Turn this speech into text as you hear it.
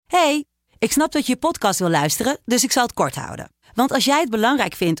Ik snap dat je podcast wil luisteren, dus ik zal het kort houden. Want als jij het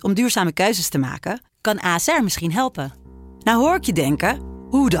belangrijk vindt om duurzame keuzes te maken, kan ASR misschien helpen. Nou hoor ik je denken,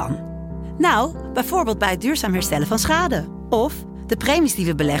 hoe dan? Nou, bijvoorbeeld bij het duurzaam herstellen van schade. Of de premies die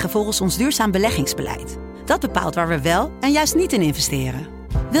we beleggen volgens ons duurzaam beleggingsbeleid. Dat bepaalt waar we wel en juist niet in investeren.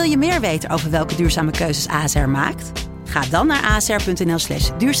 Wil je meer weten over welke duurzame keuzes ASR maakt? Ga dan naar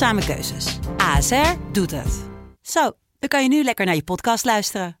asr.nl/duurzame keuzes. ASR doet het. Zo, dan kan je nu lekker naar je podcast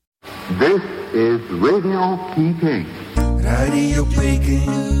luisteren. This is Radio Peking. Radio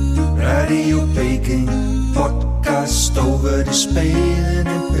Peking, Radio Peking, podcast over de Spelen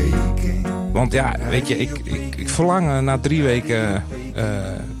in Peking. Want ja, weet je, ik verlang na 3 weken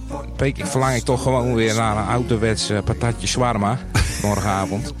Peking verlang ik toch gewoon weer naar een ouderwets patatje shawarma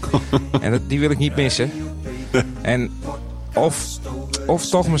morgenavond. En die wil ik niet missen. En of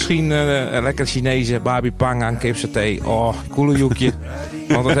toch misschien een lekker Chinese babi pangang, kipsaté. Oh, koelenjoekje.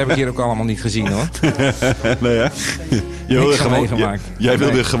 Want dat heb ik hier ook allemaal niet gezien hoor. Nee hè? Jij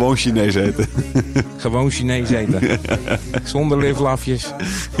wil weer gewoon Chinees eten. Gewoon Chinees eten. Zonder liflafjes.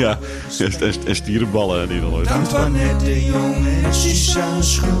 Ja, en stierenballen die dan ooit. Antoinette de Jong en Suzanne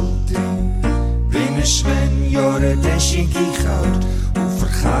Schulting. Winnen Sven, Jorrit en Shinky Goud. Hoe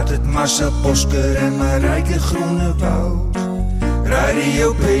vergaat het Marcel Bosker en Marijke Groenewoud?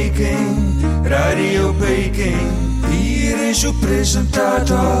 Radio Peking, Radio Peking. Hier is uw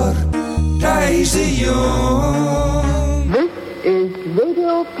presentator, Thijs de Jong. This is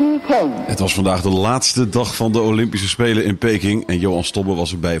Radio Peking. Het was vandaag de laatste dag van de Olympische Spelen in Peking. En Johan Stobbe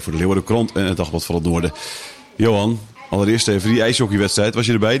was erbij voor de Leeuwardenkrant en het Dagblad van het Noorden. Johan, allereerst even die ijshockeywedstrijd. Was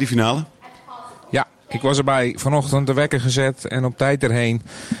je erbij, die finale? Ja, ik was erbij. Vanochtend de wekker gezet en op tijd erheen.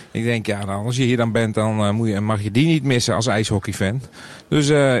 Ik denk, ja, nou, als je hier dan bent, dan mag je die niet missen als ijshockeyfan. Dus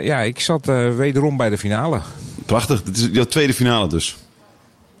ik zat wederom bij de finale. Prachtig. Dit is jouw tweede finale dus.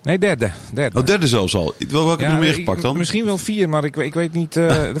 Nee, derde. Oh, derde zelfs al. Welke heb je nog meer gepakt dan? Misschien wel 4, maar ik weet niet.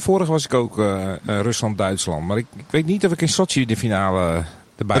 De vorige was ik ook Rusland-Duitsland. Maar ik weet niet of ik in Sochi de finale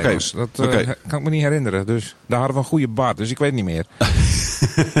erbij was. Dat kan ik me niet herinneren. Dus daar hadden we een goede baard. Dus ik weet niet meer.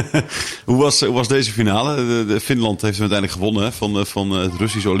 Hoe was deze finale? De Finland heeft hem uiteindelijk gewonnen hè? Van het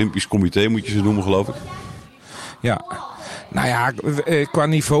Russische Olympisch Comité, moet je ze noemen geloof ik. Ja. Nou ja, qua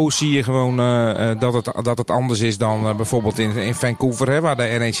niveau zie je gewoon dat het anders is dan bijvoorbeeld in Vancouver, hè, waar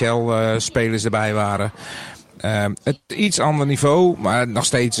de NHL-spelers erbij waren. Het iets ander niveau, maar nog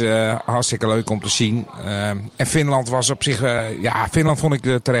steeds hartstikke leuk om te zien. En Finland was op zich, Finland vond ik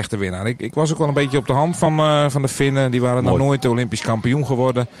de terechte winnaar. Ik was ook wel een beetje op de hand van de Finnen. Die waren nog nooit Olympisch kampioen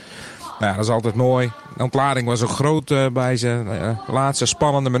geworden. Nou ja, dat is altijd mooi. De ontlading was ook groot bij ze. Laatste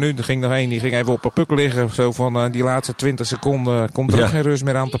spannende minuut. Er ging nog één. Die ging even op een puk liggen. Zo van die laatste 20 seconden komt er ook geen rust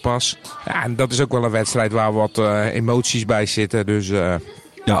meer aan te pas. Ja, en dat is ook wel een wedstrijd waar wat emoties bij zitten. Dus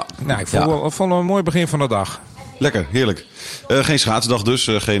ik vond wel een mooi begin van de dag. Lekker, heerlijk. Geen schaatsdag dus.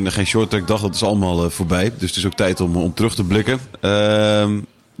 Geen shorttrack dag. Dat is allemaal voorbij. Dus het is ook tijd om terug te blikken.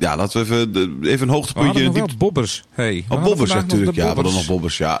 Laten we even een hoogtepuntje. We hadden nog wel bobbers. Bobbers natuurlijk. Ja, maar dan nog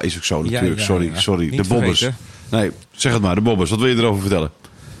bobbers. Ja, is ook zo natuurlijk. Sorry. De bobbers. Vergeten. Nee, zeg het maar. De bobbers. Wat wil je erover vertellen?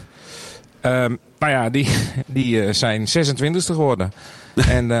 Die zijn 26e geworden.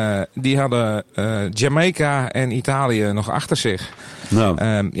 En die hadden Jamaica en Italië nog achter zich. Nou.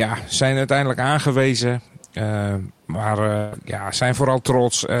 Zijn uiteindelijk aangewezen. Maar zijn vooral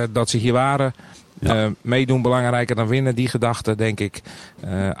trots dat ze hier waren. Ja. Meedoen belangrijker dan winnen, die gedachte denk ik.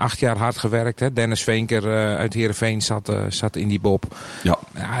 8 jaar hard gewerkt. Hè. Dennis Veenker uit Heerenveen zat in die bob. Ja.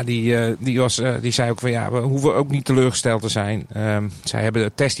 Die zei ook van we hoeven ook niet teleurgesteld te zijn. Zij hebben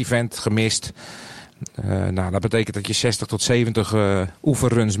het test-event gemist. Dat betekent dat je 60 tot 70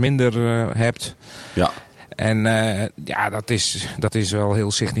 oefenruns minder hebt. Ja. En dat is wel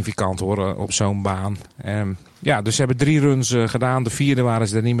heel significant hoor, op zo'n baan. Dus ze hebben 3 runs gedaan. De 4e waren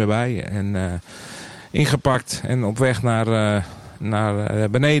ze er niet meer bij. En ingepakt en op weg naar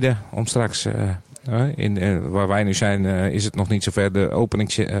beneden. Om straks, waar wij nu zijn, is het nog niet zover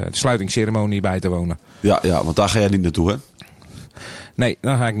de sluitingsceremonie bij te wonen. Ja, want daar ga jij niet naartoe hè? Nee,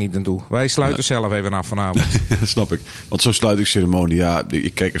 daar ga ik niet naartoe. Wij sluiten zelf even af vanavond. Dat snap ik. Want zo'n sluitingsceremonie,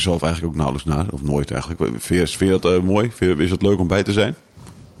 ik kijk er zelf eigenlijk ook nauwelijks naar. Of nooit eigenlijk. Vind je dat mooi? Is het leuk om bij te zijn?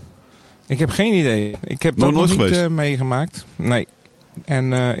 Ik heb geen idee. Ik heb dat nog niet meegemaakt. Nee.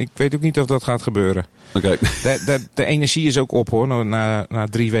 En ik weet ook niet of dat gaat gebeuren. Okay. De energie is ook op hoor, na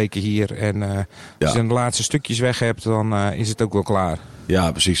 3 weken hier. En als je de laatste stukjes weg hebt, dan is het ook wel klaar.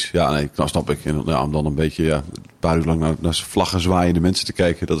 Ja, precies. Ja, nee, dat snap ik. En om dan een beetje een paar uur lang naar vlaggen zwaaiende mensen te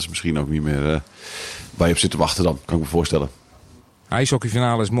kijken, dat is misschien ook niet meer waar je op zit te wachten dan, kan ik me voorstellen.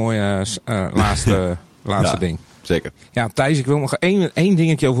 IJshockeyfinale is mooi laatste ding. Zeker. Ja, Thijs, ik wil nog één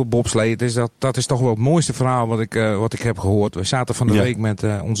dingetje over bobsleeën. Dat is toch wel het mooiste verhaal wat ik heb gehoord. We zaten van de week met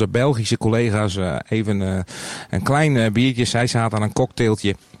onze Belgische collega's even een klein biertje. Zij zaten aan een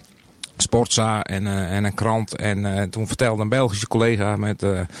cocktailtje. Sportza en een krant. En toen vertelde een Belgische collega met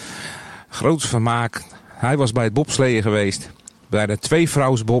groot vermaak. Hij was bij het bobsleeën geweest. Bij de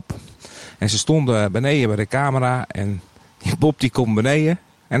 2-vrouwsbob. En ze stonden beneden bij de camera. En die bob die komt beneden.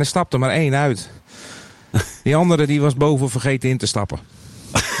 En er stapte maar 1 uit. Die andere die was boven vergeten in te stappen.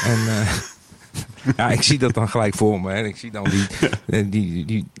 En ja, ik zie dat dan gelijk voor me. Hè. Ik zie dan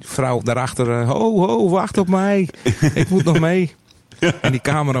die vrouw daarachter. Ho, wacht op mij. Ik moet nog mee. En die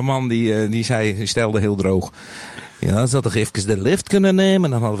cameraman die stelde heel droog. Ja, ze hadden toch even de lift kunnen nemen.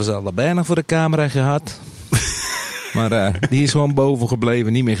 Dan hadden we ze allebei nog voor de camera gehad. Maar die is gewoon boven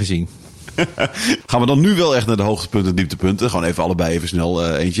gebleven. Niet meer gezien. Gaan we dan nu wel echt naar de hoogtepunten en dieptepunten? Gewoon even allebei even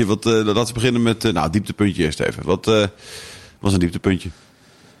snel eentje. Laten we beginnen met dieptepuntje eerst even. Wat was een dieptepuntje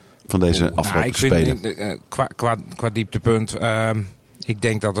van deze afgelopen spelen? Qua dieptepunt... ik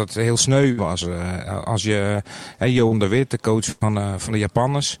denk dat het heel sneu was. Als je... Johan de Wit, de coach van de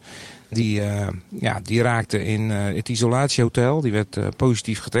Japanners... Die raakte in het isolatiehotel. Die werd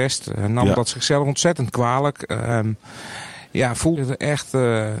positief getest. Nam dat zichzelf ontzettend kwalijk. Voelde het echt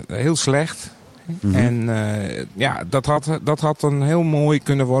heel slecht. Mm-hmm. En dat had een heel mooi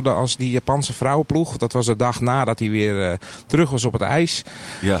kunnen worden als die Japanse vrouwenploeg. Dat was de dag nadat hij weer terug was op het ijs.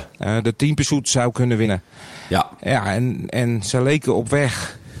 Ja. De teampursuit zou kunnen winnen. Ja. Ja, en ze leken op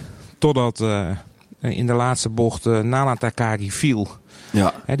weg totdat in de laatste bocht Nana Takagi viel.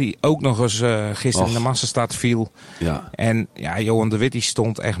 Ja. Die ook nog eens gisteren in de massastart viel. Ja. En Johan de Wit die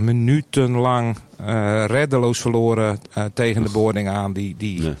stond echt minutenlang reddeloos verloren tegen de boarding aan.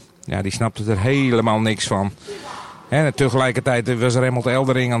 Die snapte er helemaal niks van. En tegelijkertijd was Remmelt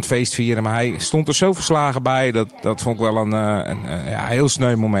Eldering aan het feest vieren. Maar hij stond er zo verslagen bij. Dat vond ik wel een heel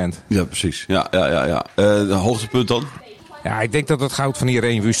sneu moment. Ja, precies. Ja. De hoogtepunt dan? Ja, ik denk dat het goud van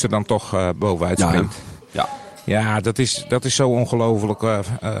Irene Wüster dan toch bovenuit springt. Ja. Ja, dat is zo ongelooflijk.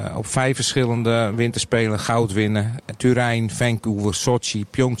 Op 5 verschillende winterspelen goud winnen. Turijn, Vancouver, Sochi,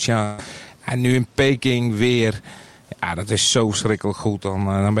 Pyeongchang. En nu in Peking weer. Ja, dat is zo verschrikkelijk goed.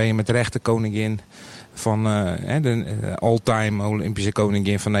 Dan ben je met recht de koningin van de all-time Olympische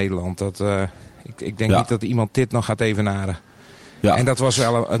koningin van Nederland. Ik denk niet dat iemand dit nog gaat evenaren. Ja. En dat was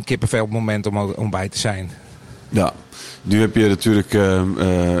wel een kippenvel moment om bij te zijn. Ja. Nu heb je natuurlijk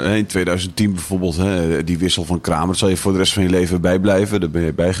in 2010 bijvoorbeeld die wissel van Kramer. Dat zal je voor de rest van je leven bijblijven. Daar ben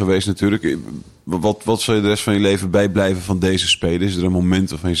je bij geweest natuurlijk. Wat zal je de rest van je leven bijblijven van deze spelen? Is er een moment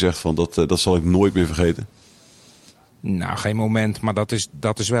waarvan je zegt van dat zal ik nooit meer vergeten? Nou, geen moment. Maar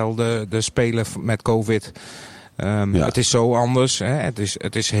dat is wel de spelen met COVID. Het is zo anders. Hè.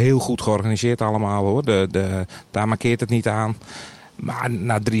 Het is heel goed georganiseerd allemaal hoor. Daar markeert het niet aan. Maar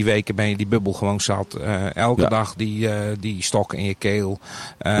na 3 weken ben je die bubbel gewoon zat. Elke dag die stok in je keel.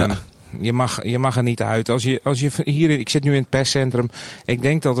 Je mag er niet uit. Als je hier, ik zit nu in het perscentrum. Ik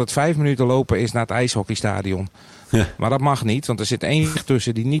denk dat het 5 minuten lopen is naar het ijshockeystadion. Ja. Maar dat mag niet, want er zit 1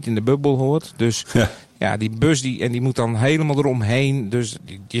 tussen die niet in de bubbel hoort. Dus die bus die moet dan helemaal eromheen. Dus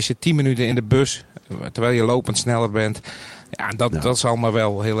je zit 10 minuten in de bus, terwijl je lopend sneller bent. Ja, dat zal me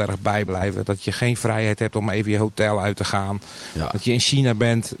wel heel erg bijblijven. Dat je geen vrijheid hebt om even je hotel uit te gaan. Ja. Dat je in China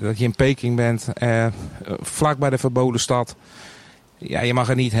bent, dat je in Peking bent. Vlak bij de verboden stad. Ja, je mag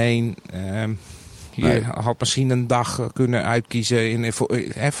er niet heen. Je had misschien een dag kunnen uitkiezen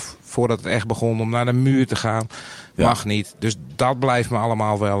voordat het echt begon om naar de muur te gaan. Ja. Mag niet. Dus dat blijft me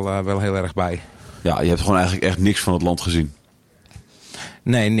allemaal wel heel erg bij. Ja, je hebt gewoon eigenlijk echt niks van het land gezien.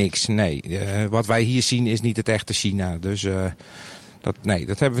 Nee, niks. Nee. Wat wij hier zien is niet het echte China. Dus dat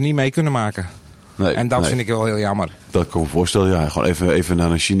hebben we niet mee kunnen maken. Nee, en dat vind ik wel heel jammer. Dat kan ik me voorstellen, ja. Gewoon even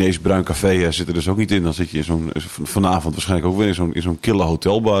naar een Chinees bruin café zit er dus ook niet in. Dan zit je vanavond waarschijnlijk ook weer in zo'n kille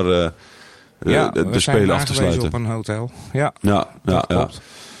hotelbar de spelen af te sluiten. Op een hotel. Ja, dat klopt.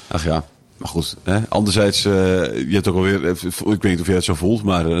 Ach ja. Maar goed, anderzijds, je hebt ook alweer, ik weet niet of jij het zo voelt,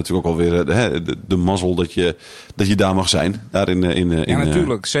 maar natuurlijk ook alweer de mazzel dat je daar mag zijn. Daar ja,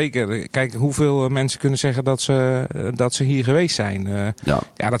 natuurlijk, zeker. Kijk, hoeveel mensen kunnen zeggen dat ze hier geweest zijn.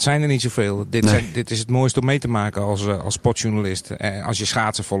 Ja, dat zijn er niet zoveel. Dit is het mooiste om mee te maken als sportjournalist. Als je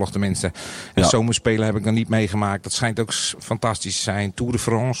schaatsen volgt tenminste. En zomerspelen heb ik nog niet meegemaakt. Dat schijnt ook fantastisch te zijn. Tour de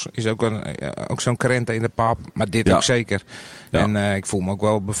France is ook zo'n krente in de pap. Maar dit ook zeker. Ja. En ik voel me ook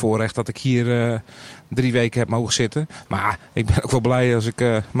wel bevoorrecht dat ik hier 3 weken heb mogen zitten. Maar ik ben ook wel blij als ik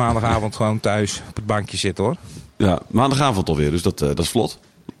maandagavond gewoon thuis op het bankje zit hoor. Ja, maandagavond alweer, dus dat is vlot.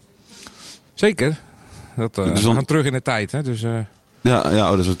 Zeker. We gaan terug in de tijd. Hè? Dus, Ja,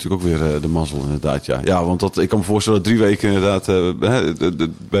 dat is natuurlijk ook weer de mazzel inderdaad. Ja, want ik kan me voorstellen dat 3 weken inderdaad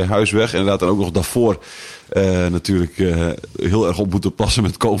bij huis weg. Inderdaad en ook nog daarvoor natuurlijk heel erg op moeten passen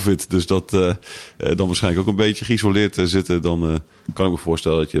met COVID. Dus dat dan waarschijnlijk ook een beetje geïsoleerd zitten. Dan kan ik me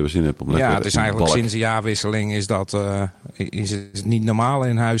voorstellen dat je er zin hebt om lekker... Ja, het is eigenlijk sinds de jaarwisseling is het niet normaal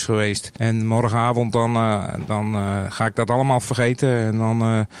in huis geweest. En morgenavond dan ga ik dat allemaal vergeten. En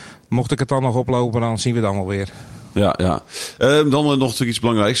dan mocht ik het dan nog oplopen, dan zien we het allemaal weer. Ja. Dan nog natuurlijk iets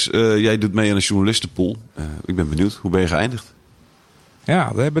belangrijks. Jij doet mee aan een journalistenpool. Ik ben benieuwd. Hoe ben je geëindigd?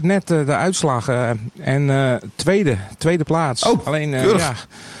 Ja, we hebben net de uitslag en tweede plaats. Oh, alleen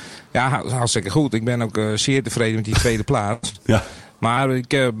ja, hartstikke goed. Ik ben ook zeer tevreden met die tweede plaats. Ja. Maar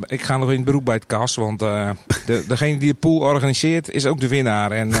ik ga nog in het beroep bij het KAS, want degene die de pool organiseert is ook de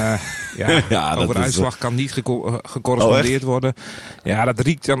winnaar. En over de uitslag kan niet gecorrespondeerd worden. Ja, dat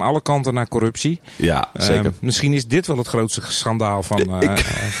riekt aan alle kanten naar corruptie. Ja, zeker. Misschien is dit wel het grootste schandaal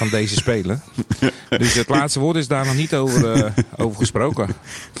van deze Spelen. Dus het laatste woord is daar nog niet over gesproken.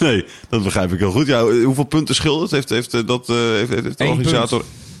 Nee, dat begrijp ik heel goed. Ja, hoeveel punten scheelt het? Heeft de organisator...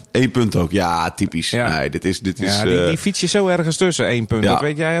 1 punt ook. Ja, typisch. Ja. Nee, dit is die fiets je zo ergens tussen 1 punt. Ja, dat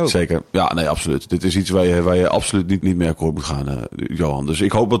weet jij ook. Zeker. Ja, nee, absoluut. Dit is iets waar je absoluut niet meer akkoord moet gaan, Johan. Dus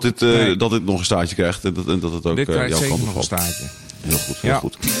ik hoop dat dit nog een staartje krijgt. En dat het ook dit krijgt jouw zeker kant nog een staartje. Heel goed, heel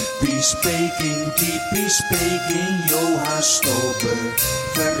goed. Typisch speaking, Johan Stoper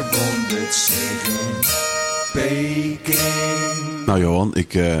verwondert zich in Peking. Nou Johan,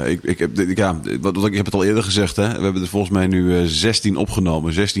 ik heb het al eerder gezegd. Hè? We hebben er volgens mij nu 16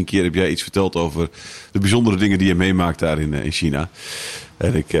 opgenomen. 16 keer heb jij iets verteld over de bijzondere dingen die je meemaakt daar in China.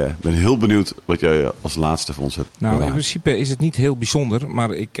 En ik ben heel benieuwd wat jij als laatste voor ons hebt. Nou, in principe is het niet heel bijzonder.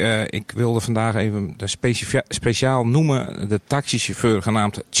 Maar ik wilde vandaag even speciaal noemen de taxichauffeur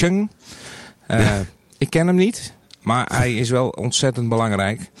genaamd Chung. Ik ken hem niet, maar hij is wel ontzettend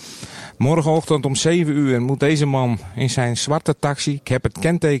belangrijk. Morgenochtend om 7 uur moet deze man in zijn zwarte taxi, ik heb het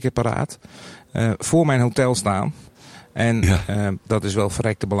kenteken paraat, voor mijn hotel staan. En dat is wel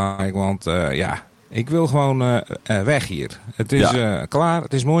verrekte belangrijk, want ik wil gewoon weg hier. Het is klaar,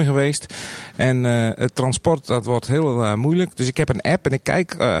 het is mooi geweest. En het transport, dat wordt heel moeilijk. Dus ik heb een app en ik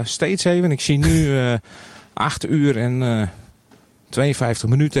kijk steeds even. Ik zie nu 8 uur en 52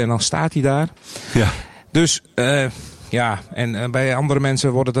 minuten en dan staat hij daar. Ja. Dus... en bij andere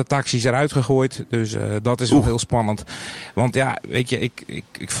mensen worden de taxis eruit gegooid. Dus dat is wel heel spannend. Want ja, weet je,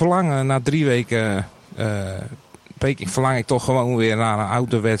 ik verlang na 3 weken... verlang ik toch gewoon weer naar een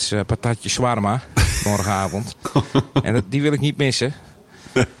ouderwets patatje shawarma. Morgenavond. En die wil ik niet missen.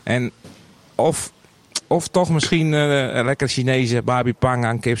 En of toch misschien lekker Chinese babi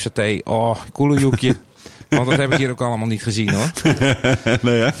pangang, kipsaté. Oh, koelenjoekje. Want dat heb ik hier ook allemaal niet gezien hoor.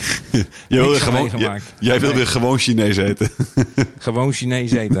 Nee, ja. Jij wil weer gewoon Chinees eten. Gewoon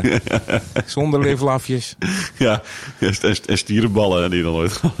Chinees eten. Zonder liflafjes. Ja, en stierenballen die je nog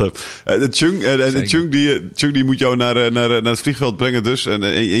nooit gehad hebt. Chung die moet jou naar het vliegveld brengen dus. En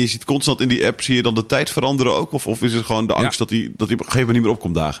je ziet constant in die app, zie je dan de tijd veranderen ook? Of is het gewoon de angst dat hij op een gegeven moment niet meer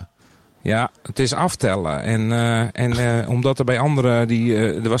opkomt dagen? Ja, het is aftellen. En omdat er bij anderen...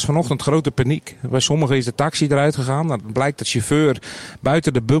 er was vanochtend grote paniek. Bij sommigen is de taxi eruit gegaan. Dan blijkt de chauffeur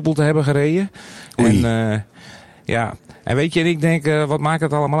buiten de bubbel te hebben gereden. Oei. En weet je, en ik denk, wat maakt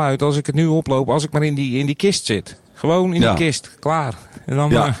het allemaal uit als ik het nu oploop, als ik maar in die kist zit. Gewoon in die kist, klaar. En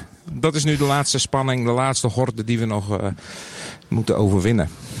dan, dat is nu de laatste spanning, de laatste horde die we nog moeten overwinnen.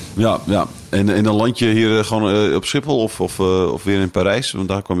 Ja. En dan land je hier gewoon op Schiphol of weer in Parijs? Want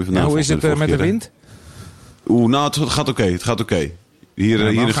daar kwam je vandaan. Hoe is het met de wind? Het gaat oké. Hier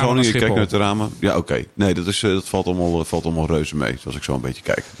in Groningen, kijk naar de ramen. Ja, oké. Nee, dat valt allemaal reuze mee, als ik zo een beetje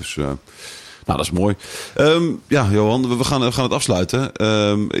kijk. Dus... Nou, dat is mooi. Johan, we gaan het afsluiten.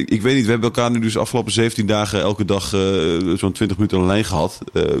 Ik weet niet, we hebben elkaar nu dus de afgelopen 17 dagen elke dag zo'n 20 minuten alleen gehad.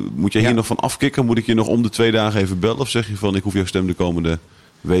 Moet jij hier nog van afkicken? Moet ik je nog om de 2 dagen even bellen? Of zeg je van, ik hoef jouw stem de komende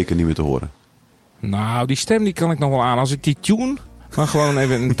weken niet meer te horen? Nou, die stem die kan ik nog wel aan. Als ik die tune, maar gewoon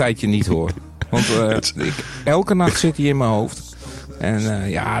even een tijdje niet hoor. Want elke nacht zit hij in mijn hoofd.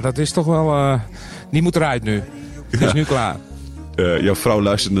 En dat is toch wel... die moet eruit nu. Het is nu klaar. Jouw vrouw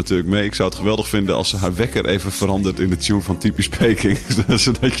luistert natuurlijk mee. Ik zou het geweldig vinden als ze haar wekker even verandert in de tune van Typisch Peking.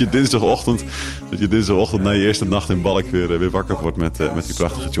 Zodat je dinsdagochtend na je eerste nacht in Balk weer wakker wordt met die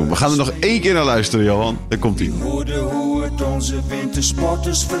prachtige tune. We gaan er nog 1 keer naar luisteren, Johan. Daar komt ie. We hoorden hoe het onze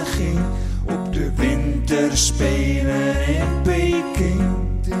wintersporters verging op de winterspelen in Peking.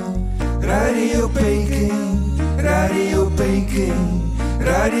 Radio Peking, Radio Peking,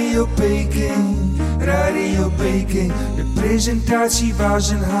 Radio Peking, Radio Peking. De presentatie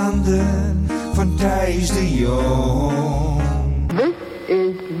was in handen van Thijs de Jong. This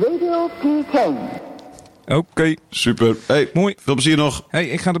Radio Peking. Oké. Super. Hey, Mooi. Veel plezier nog. Hey,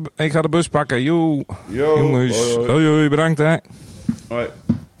 ik ga de bus pakken. Joe. Yo. Jongens. Hoi, hoi. Hoi, bedankt hè. Hoi.